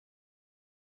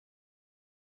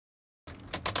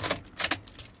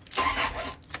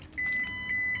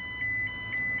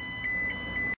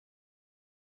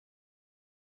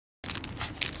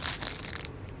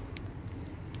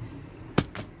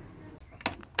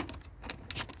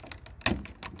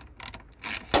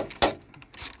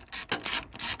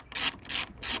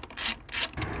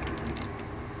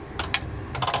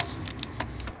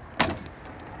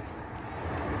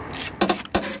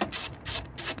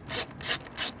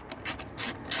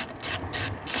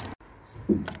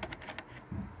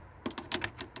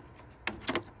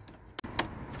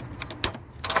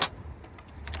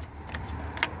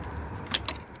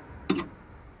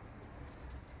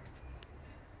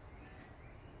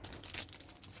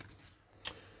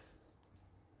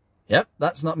Yep,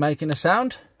 that's not making a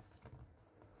sound.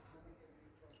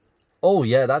 Oh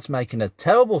yeah, that's making a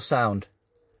terrible sound.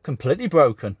 Completely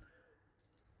broken.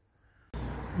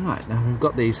 Right, now we've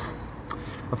got these.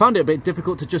 I found it a bit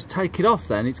difficult to just take it off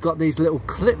then. It's got these little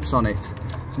clips on it.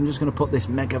 So I'm just going to put this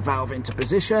mega valve into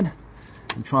position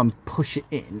and try and push it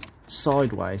in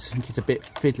sideways. I think it's a bit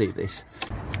fiddly, this.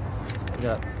 I'm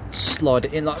going to slide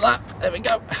it in like that. There we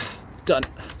go. Done.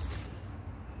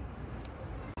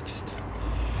 Just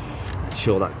make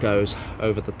sure that goes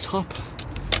over the top.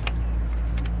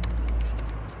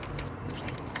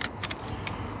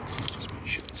 Just make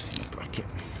sure it's in the bracket.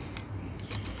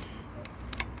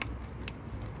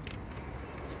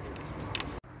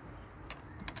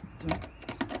 Done.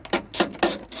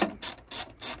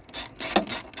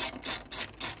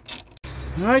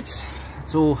 Right,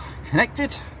 it's all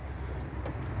connected.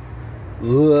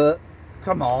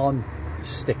 Come on,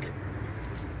 stick.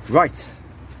 Right,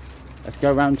 let's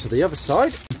go around to the other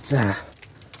side and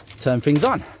turn things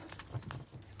on.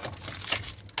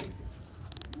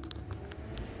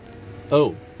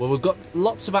 Oh, well, we've got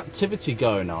lots of activity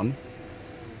going on,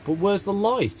 but where's the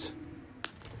light?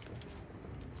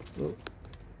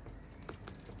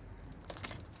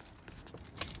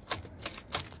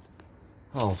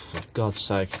 Oh, for God's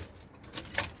sake.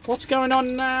 What's going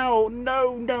on now?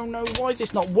 No, no, no. Why is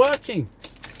this not working?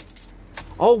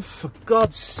 Oh, for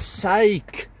God's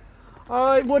sake.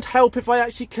 Oh, it would help if I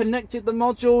actually connected the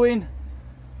module in.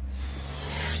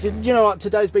 You know what?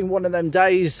 Today's been one of them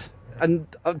days. And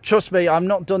trust me, I'm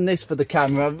not done this for the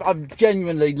camera. I've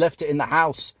genuinely left it in the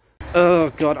house. Oh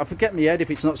God, I forget my head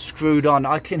if it's not screwed on.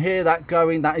 I can hear that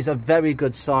going. That is a very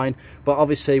good sign. But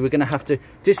obviously we're going to have to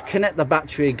disconnect the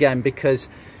battery again, because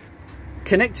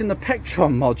connecting the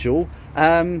Pectron module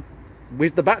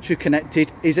with the battery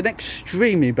connected is an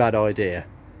extremely bad idea.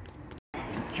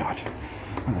 God,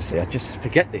 honestly, I just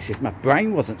forget this if my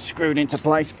brain wasn't screwed into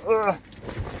place. Ugh.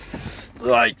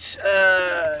 Right,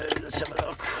 let's have a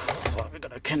look. What are we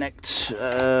going to connect?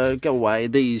 Go away.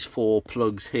 These 4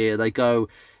 plugs here, they go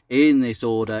in this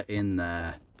order in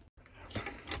there.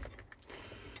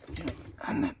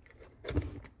 And then,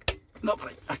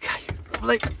 lovely, okay,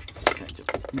 lovely. Okay,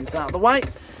 just move that out of the way.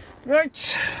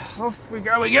 Right, off we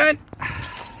go again.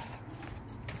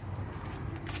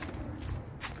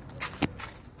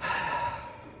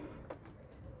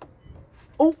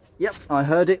 Oh, yep, I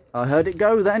heard it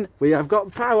go then. We have got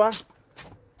power.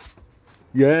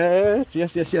 Yes,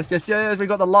 yes, yes, yes, yes, yes, we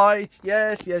got the light.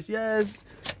 Yes, yes, yes.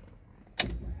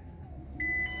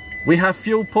 We have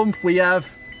fuel pump, we have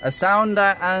a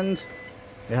sounder, and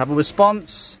we have a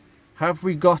response. Have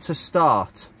we got a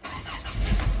start?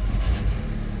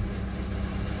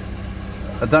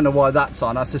 I don't know why that's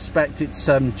on. I suspect it's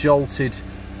jolted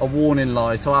a warning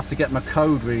light. I'll have to get my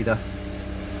code reader.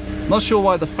 Not sure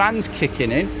why the fan's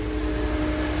kicking in.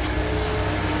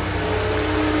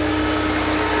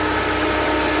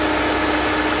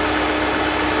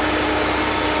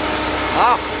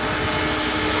 Ah!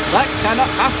 That cannot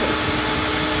happen.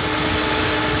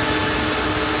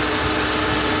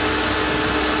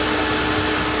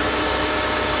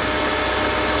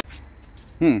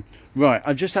 Right,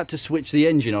 I just had to switch the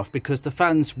engine off because the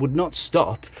fans would not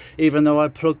stop even though I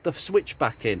plugged the switch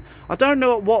back in. I don't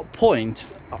know at what point,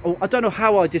 I don't know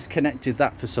how I disconnected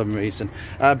that for some reason.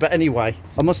 But anyway,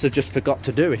 I must have just forgot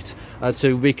to do it,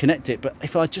 to reconnect it. But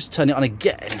if I just turn it on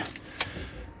again...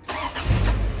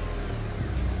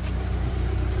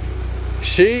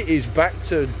 She is back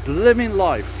to blimmin'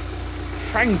 life.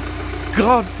 Thank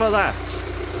God for that.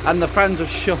 And the fans have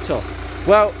shut off.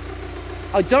 Well,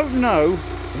 I don't know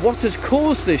what has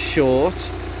caused this short,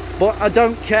 but I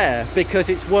don't care because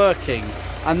it's working.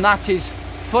 And that is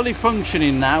fully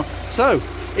functioning now. So,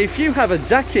 if you have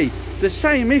exactly the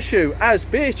same issue as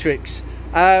Beatrix,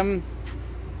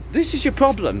 this is your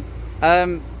problem.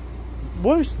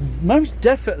 Most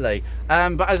definitely.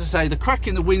 But as I say, the crack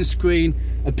in the windscreen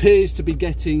appears to be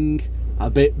getting a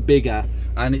bit bigger,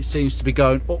 and it seems to be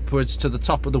going upwards to the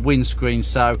top of the windscreen.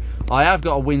 So I have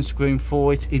got a windscreen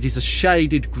for it. It is a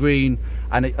shaded green,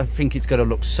 and I think it's going to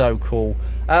look so cool.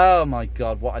 Oh my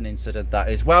God, what an incident that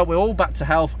is. Well, we're all back to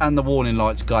health and the warning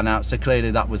light's gone out, so clearly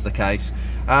that was the case.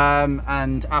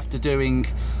 And after doing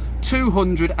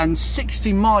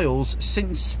 260 miles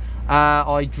since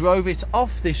I drove it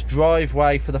off this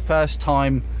driveway for the first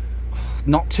time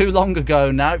not too long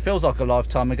ago now. It feels like a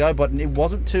lifetime ago, but it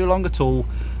wasn't too long at all.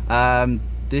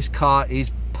 This car is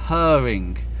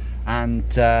purring, and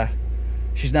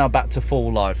she's now back to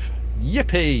full life.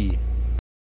 Yippee!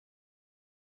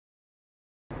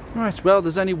 Right, well,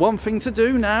 there's only one thing to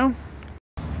do now.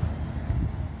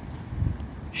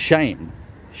 Shame.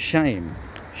 Shame.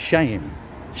 Shame.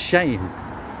 Shame.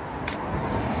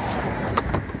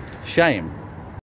 Shame.